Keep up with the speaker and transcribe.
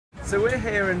So we're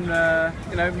here in,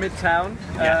 Midtown,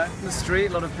 in the street,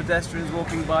 a lot of pedestrians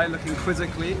walking by, looking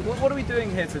quizzically. What are we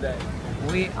doing here today?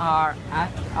 We are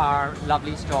at our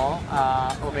lovely stall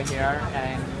over here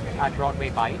at Broadway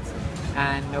Bites,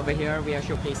 and over here we are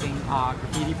showcasing our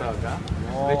graffiti burger,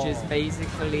 which is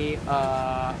basically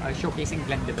showcasing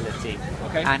blendability.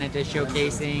 Okay. And it is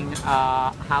showcasing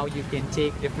how you can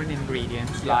take different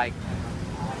ingredients like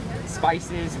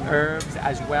spices, herbs,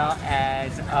 as well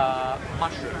as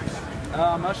mushrooms.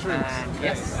 Mushrooms.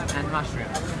 And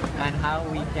mushrooms. And how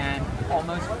we can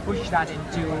almost push that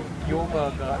into your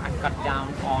burger and cut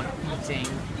down on eating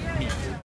meat.